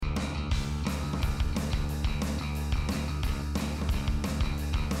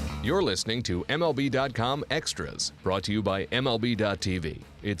You're listening to MLB.com Extras, brought to you by MLB.tv.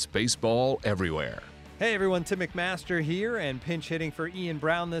 It's baseball everywhere. Hey everyone, Tim McMaster here, and pinch hitting for Ian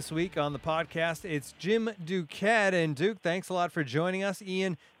Brown this week on the podcast. It's Jim Duquette, and Duke, thanks a lot for joining us.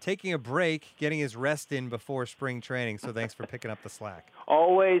 Ian taking a break, getting his rest in before spring training, so thanks for picking up the slack.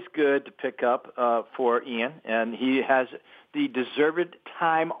 Always good to pick up for Ian, and he has the deserved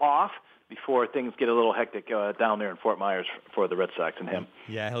time off before things get a little hectic down there in Fort Myers for the Red Sox and him.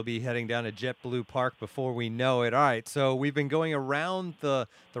 Yeah, he'll be heading down to JetBlue Park before we know it. All right, so we've been going around the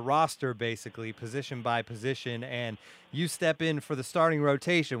roster basically, position by position, and you step in for the starting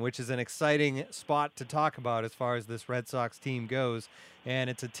rotation, which is an exciting spot to talk about as far as this Red Sox team goes. And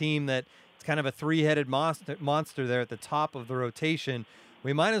it's a team that it's kind of a three-headed monster there at the top of the rotation.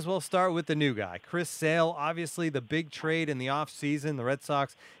 We might as well start with the new guy, Chris Sale. Obviously, the big trade in the offseason. The Red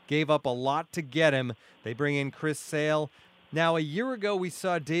Sox gave up a lot to get him. They bring in Chris Sale. Now, a year ago, we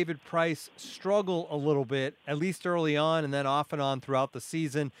saw David Price struggle a little bit, at least early on, and then off and on throughout the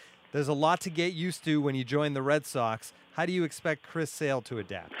season. There's a lot to get used to when you join the Red Sox. How do you expect Chris Sale to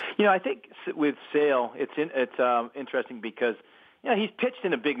adapt? You know, I think with Sale, it's interesting because he's pitched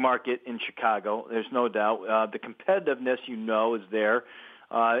in a big market in Chicago. There's no doubt. The competitiveness, is there.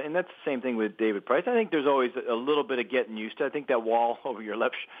 And that's the same thing with David Price. I think there's always a little bit of getting used to. I think that wall over your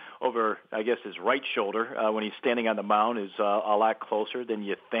his right shoulder when he's standing on the mound is a lot closer than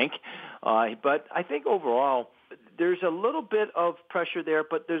you think. But I think overall there's a little bit of pressure there,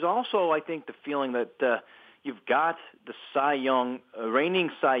 but there's also, I think, the feeling that you've got the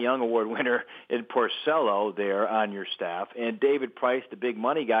reigning Cy Young Award winner in Porcello there on your staff, and David Price, the big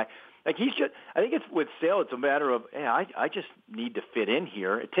money guy. I think it's with Sale, it's a matter of, hey, I just need to fit in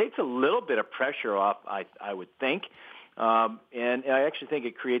here. It takes a little bit of pressure off, I would think, and I actually think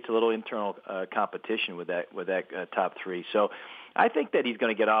it creates a little internal competition with that top three. So I think that he's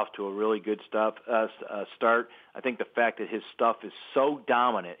going to get off to a really good start. I think the fact that his stuff is so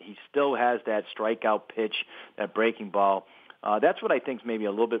dominant, he still has that strikeout pitch, that breaking ball. That's what I think is maybe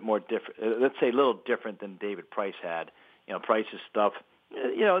a little bit more different. Let's say a little different than David Price had. Price's stuff.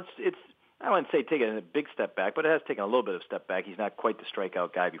 It's I wouldn't say taking a big step back, but it has taken a little bit of step back. He's not quite the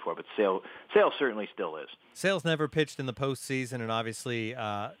strikeout guy before, but Sale certainly still is. Sale's never pitched in the postseason, and obviously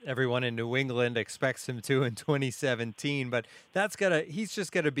everyone in New England expects him to in 2017. But he's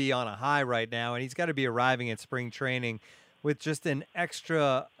just got to be on a high right now, and he's got to be arriving at spring training with just an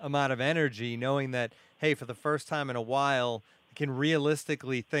extra amount of energy, knowing that, hey, for the first time in a while, you can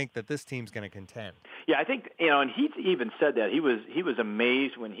realistically think that this team's going to contend. Yeah, I think, and he even said that. He was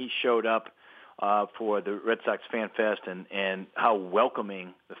amazed when he showed up for the Red Sox Fan Fest and how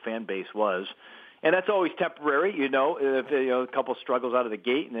welcoming the fan base was. And that's always temporary, a couple struggles out of the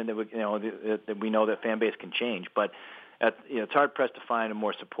gate, and then we know that fan base can change. But it's hard pressed to find a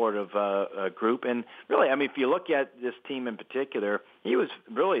more supportive group. And really, if you look at this team in particular, he was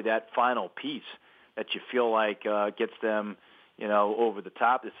really that final piece that you feel like gets them, over the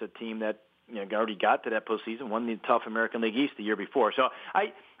top. It's a team that already got to that postseason, won the tough American League East the year before. So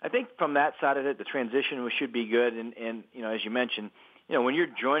I think from that side of it, the transition should be good. And as you mentioned, when you're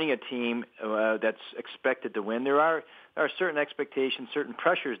joining a team that's expected to win, there are certain expectations, certain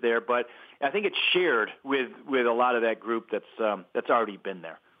pressures there. But I think it's shared with a lot of that group that's already been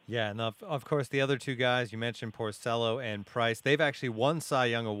there. Yeah, and of course, the other two guys, you mentioned Porcello and Price, they've actually won Cy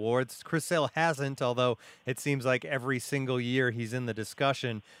Young Awards. Chris Sale hasn't, although it seems like every single year he's in the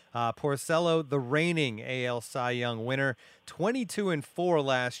discussion. Porcello, the reigning AL Cy Young winner, 22-4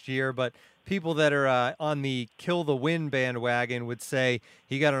 last year, but people that are on the kill the win bandwagon would say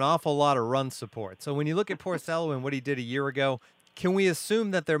he got an awful lot of run support. So when you look at Porcello and what he did a year ago, can we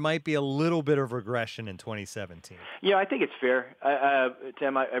assume that there might be a little bit of regression in 2017? Yeah, I think it's fair,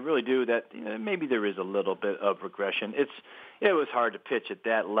 Tim. I really do. That maybe there is a little bit of regression. It was hard to pitch at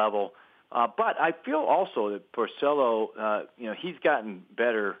that level, but I feel also that Porcello, he's gotten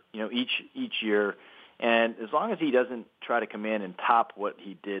better, each year, and as long as he doesn't try to come in and top what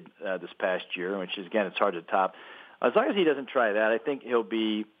he did this past year, which is, again, it's hard to top. As long as he doesn't try that, I think he'll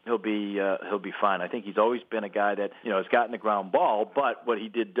be fine. I think he's always been a guy that has gotten the ground ball. But what he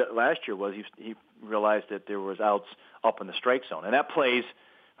did last year was he realized that there was outs up in the strike zone, and that plays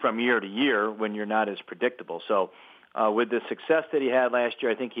from year to year when you're not as predictable. So with the success that he had last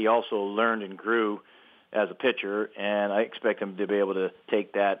year, I think he also learned and grew as a pitcher, and I expect him to be able to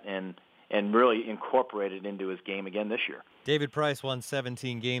take that and really incorporate it into his game again this year. David Price won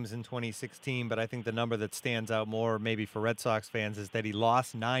 17 games in 2016, but I think the number that stands out more maybe for Red Sox fans is that he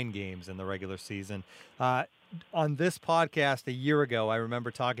lost 9 games in the regular season. On this podcast a year ago, I remember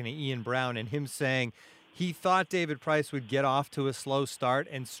talking to Ian Brown and him saying he thought David Price would get off to a slow start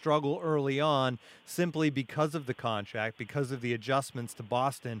and struggle early on simply because of the contract, because of the adjustments to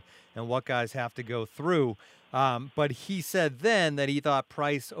Boston and what guys have to go through. But he said then that he thought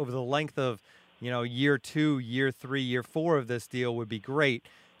Price over the length of, year 2, year 3, year 4 of this deal would be great.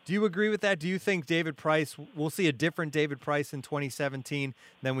 Do you agree with that? Do you think we'll see a different David Price in 2017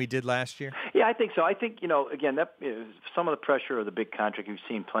 than we did last year? Yeah, I think so. I think, again, that some of the pressure of the big contract, you've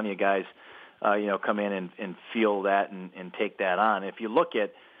seen plenty of guys, come in and feel that and take that on. If you look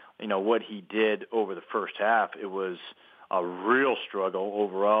at, what he did over the first half, it was a real struggle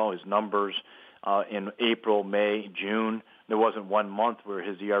overall. His numbers in April, May, June, there wasn't one month where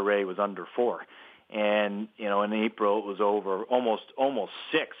his ERA was under 4. And, in April it was over almost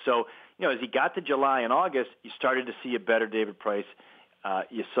 6. So, as he got to July and August, you started to see a better David Price.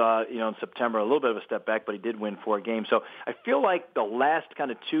 You saw, in September a little bit of a step back, but he did win 4 games. So I feel like the last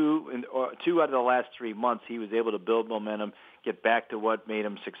kind of 2 out of the last 3 months, he was able to build momentum, get back to what made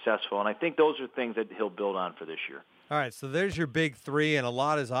him successful. And I think those are things that he'll build on for this year. All right, so there's your big 3, and a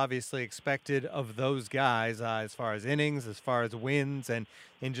lot is obviously expected of those guys as far as innings, as far as wins, and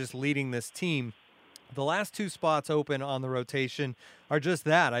just leading this team. The last 2 spots open on the rotation are just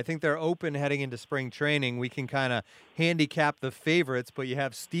that. I think they're open heading into spring training. We can kind of handicap the favorites, but you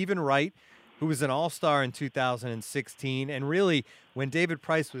have Stephen Wright, who was an all-star in 2016, and really, when David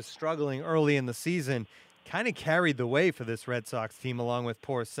Price was struggling early in the season, kind of carried the way for this Red Sox team along with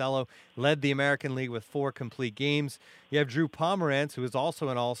Porcello, led the American League with 4 complete games. You have Drew Pomerantz, who is also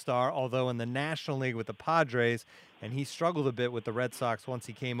an all-star, although in the National League with the Padres, and he struggled a bit with the Red Sox once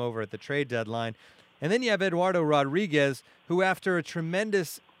he came over at the trade deadline. And then you have Eduardo Rodriguez, who after a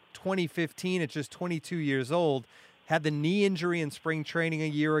tremendous 2015 at just 22 years old, had the knee injury in spring training a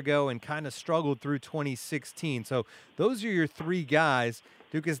year ago and kind of struggled through 2016. So those are your 3 guys.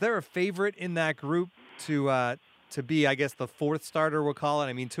 Duke, is there a favorite in that group to be, I guess, the 4th starter, we'll call it?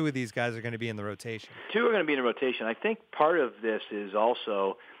 I mean, 2 of these guys are going to be in the rotation. 2 are going to be in the rotation. I think part of this is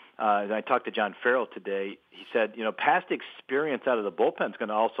also, I talked to John Farrell today. He said, past experience out of the bullpen is going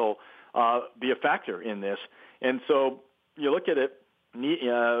to also be a factor in this. And so you look at it,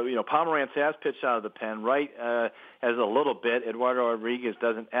 Pomerantz has pitched out of the pen. Wright has a little bit. Eduardo Rodriguez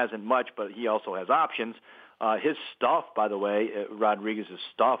hasn't much, but he also has options. His stuff, by the way, Rodriguez's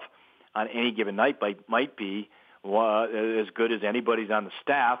stuff on any given night might be as good as anybody's on the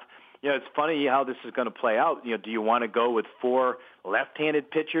staff. It's funny how this is going to play out. Do you want to go with 4 left-handed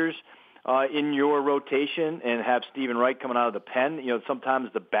pitchers in your rotation and have Stephen Wright coming out of the pen? Sometimes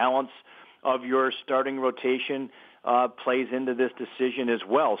the balance of your starting rotation plays into this decision as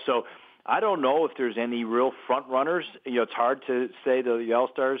well. So I don't know if there's any real front runners. It's hard to say the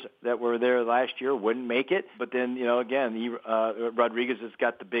All-Stars that were there last year wouldn't make it. But then, again, Rodriguez has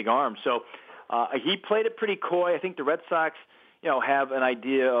got the big arm. So he played it pretty coy. I think the Red Sox, have an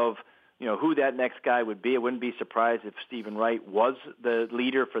idea of, who that next guy would be. I wouldn't be surprised if Stephen Wright was the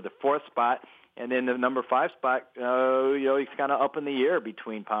leader for the 4th spot. And then the number 5 spot, he's kind of up in the air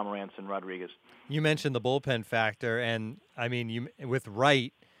between Pomerantz and Rodriguez. You mentioned the bullpen factor, and, I mean, with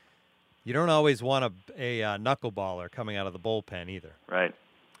Wright, you don't always want a knuckleballer coming out of the bullpen either. Right.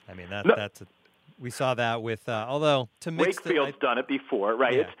 I mean, we saw that with, although to mix Wakefield's done it before,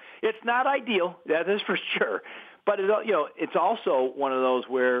 right? Yeah. It's not ideal, that is for sure. But, it's also one of those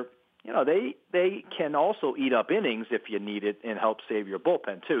where, they can also eat up innings if you need it and help save your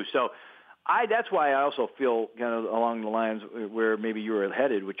bullpen too. So that's why I also feel kind of along the lines where maybe you were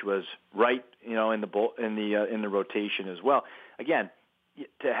headed, which was Wright, in the rotation as well. Again,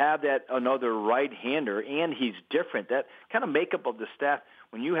 to have that another right-hander, and he's different, that kind of makeup of the staff,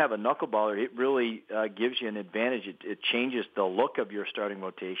 when you have a knuckleballer, it really gives you an advantage. It changes the look of your starting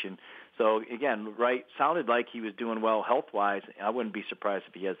rotation. So, again, Wright sounded like he was doing well health-wise. I wouldn't be surprised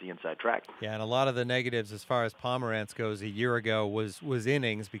if he has the inside track. Yeah, and a lot of the negatives as far as Pomerantz goes a year ago was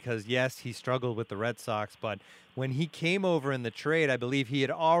innings because, yes, he struggled with the Red Sox, but when he came over in the trade, I believe he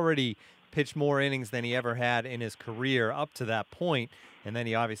had already pitched more innings than he ever had in his career up to that point, and then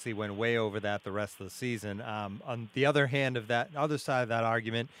he obviously went way over that the rest of the season. On the other hand of that, other side of that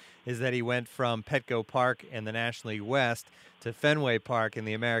argument is that he went from Petco Park in the National League West to Fenway Park in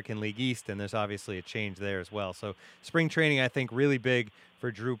the American League East, and there's obviously a change there as well. So spring training, I think, really big for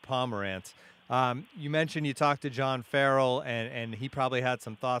Drew Pomerantz. You mentioned you talked to John Farrell, and he probably had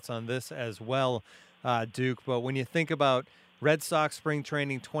some thoughts on this as well, Duke. But when you think about Red Sox spring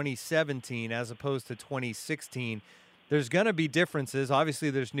training 2017 as opposed to 2016, there's going to be differences. Obviously,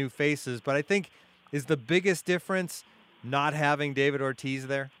 there's new faces, but I think is the biggest difference not having David Ortiz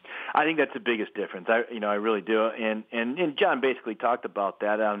there? I think that's the biggest difference. I really do. And John basically talked about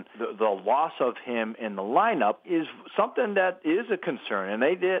that. The loss of him in the lineup is something that is a concern, and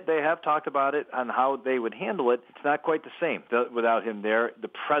they have talked about it on how they would handle it. It's not quite the same without him there. The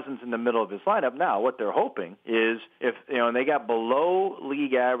presence in the middle of his lineup. Now, what they're hoping is and they got below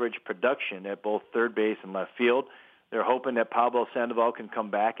league average production at both third base and left field. They're hoping that Pablo Sandoval can come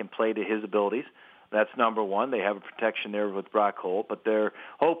back and play to his abilities. That's number one. They have a protection there with Brock Holt, but they're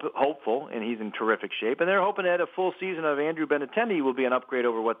hopeful, and he's in terrific shape. And they're hoping that a full season of Andrew Benintendi will be an upgrade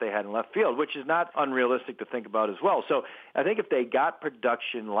over what they had in left field, which is not unrealistic to think about as well. So I think if they got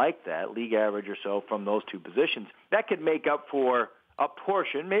production like that, league average or so, from those two positions, that could make up for a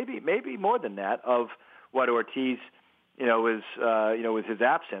portion, maybe more than that, of what Ortiz, with his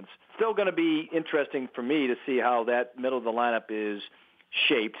absence. Still going to be interesting for me to see how that middle of the lineup is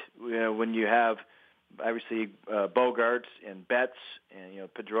shaped. When you have obviously Bogarts and Betts and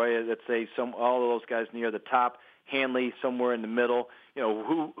Pedroia, let's say all of those guys near the top, Hanley somewhere in the middle.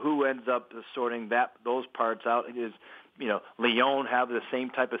 Who ends up sorting those parts out? Is Leon have the same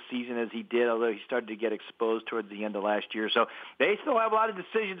type of season as he did, although he started to get exposed towards the end of last year. So they still have a lot of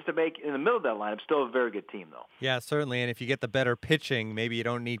decisions to make in the middle of that lineup. Still a very good team, though. Yeah, certainly. And if you get the better pitching, maybe you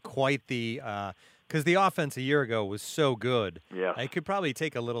don't need quite the because the offense a year ago was so good. Yeah. It could probably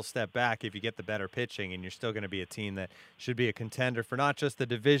take a little step back if you get the better pitching, and you're still going to be a team that should be a contender for not just the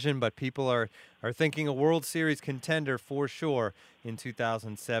division, but people are thinking a World Series contender for sure in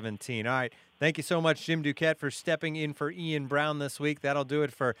 2017. All right. Thank you so much, Jim Duquette, for stepping in for Ian Brown this week. That'll do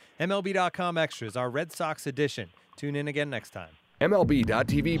it for MLB.com Extras, our Red Sox edition. Tune in again next time.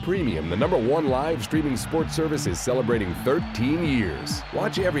 MLB.tv Premium, the #1 live streaming sports service, is celebrating 13 years.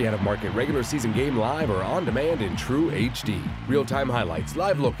 Watch every out-of-market regular season game live or on demand in true HD. Real-time highlights,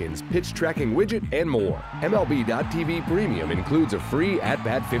 live look-ins, pitch tracking widget, and more. MLB.tv Premium includes a free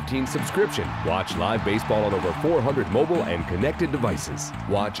At-Bat 15 subscription. Watch live baseball on over 400 mobile and connected devices.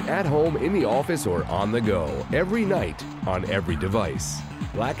 Watch at home, in the office, or on the go every night on every device.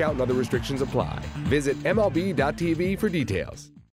 Blackout and other restrictions apply. Visit MLB.tv for details.